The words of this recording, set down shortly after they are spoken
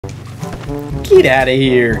Get out of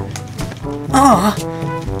here. Ah.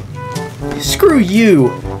 Screw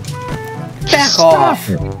you. Back off.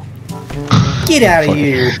 Get out of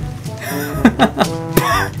here.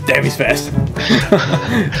 Damn, he's fast.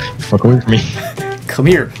 Fuck with me. Come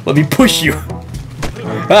here. Let me push you.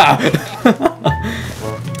 Ah.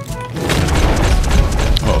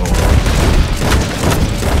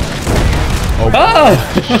 Ah!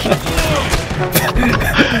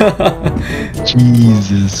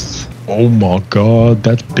 Jesus. Oh my god,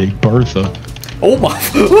 that's Big Bertha. Oh my.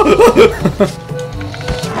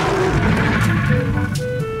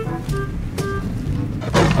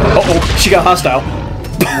 Uh-oh, she got hostile.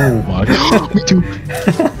 Oh my god. Me too.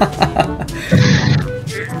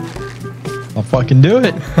 I'll fucking do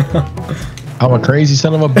it. I'm a crazy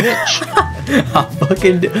son of a bitch. I'll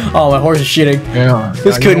fucking do. Oh, my horse is shitting. Yeah.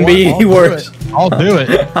 This couldn't be any worse. I'll do it.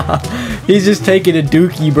 He's just taking a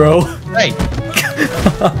dookie, bro. Hey.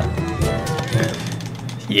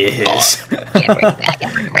 Yes. I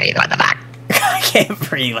can't breathe. What the fuck? I can't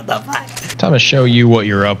breathe. What the fuck? Time to show you what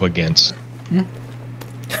you're up against.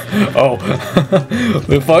 Oh.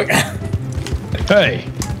 The fuck? Hey.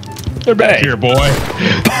 They're back here, boy.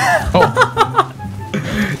 Oh.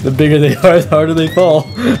 The bigger they are, the harder they fall.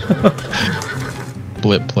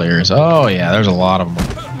 Blip players. Oh, yeah, there's a lot of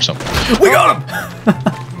them. So, We got him!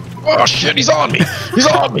 oh, shit, he's on me. He's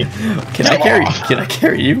on me. Can I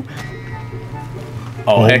carry you?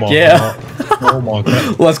 Oh, heck my yeah. God. Oh, my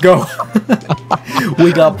God. Let's go.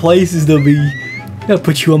 We got places to be. Gotta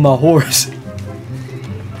put you on my horse.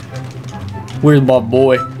 Where's my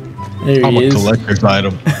boy? There I'm he a is. collector's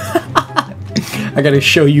item. I gotta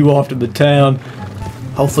show you off to the town.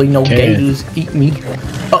 Hopefully no gators eat me.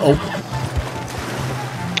 Uh-oh.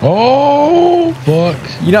 Oh, fuck.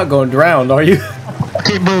 You're not going to drown, are you? I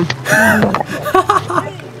can't move.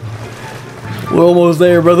 We're almost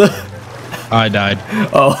there, brother. I died.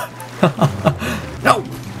 Oh. No.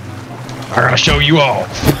 I gotta show you all.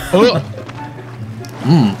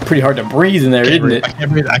 Pretty hard to breathe in there, isn't it? I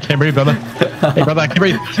can't breathe. I can't breathe, brother. Hey, brother, I can't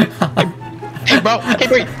breathe. Hey, bro, I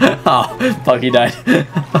can't breathe. Oh, fuck, he died.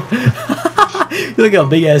 Look at a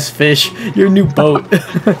big ass fish. Your new boat.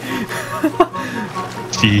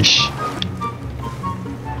 Fish.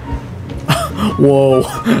 Whoa.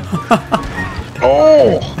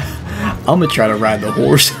 Oh. I'm gonna try to ride the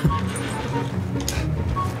horse.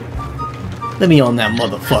 Let me on that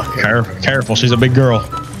motherfucker. Careful, she's a big girl.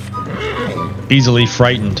 Easily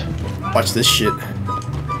frightened. Watch this shit.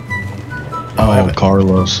 Oh,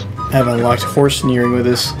 Carlos. I have unlocked horse nearing with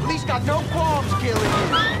this. He's got no qualms killing you.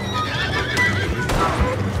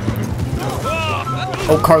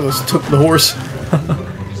 Oh, Carlos took the horse.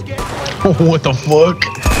 What the fuck?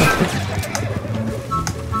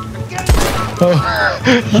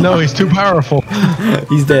 Oh, no, he's too powerful.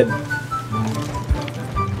 He's dead.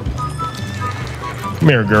 Come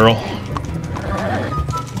here, girl.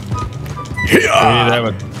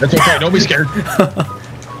 That's okay, don't be scared.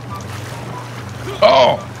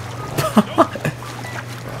 Oh!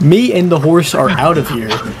 Me and the horse are out of here.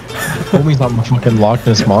 Homie's not a fucking Loch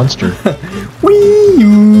Ness monster.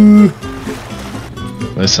 Wee-oo.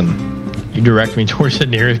 Listen, you direct me towards the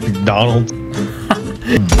nearest McDonald's.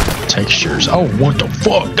 Textures. Oh, what the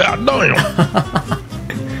fuck? God damn.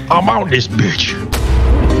 I'm out this bitch.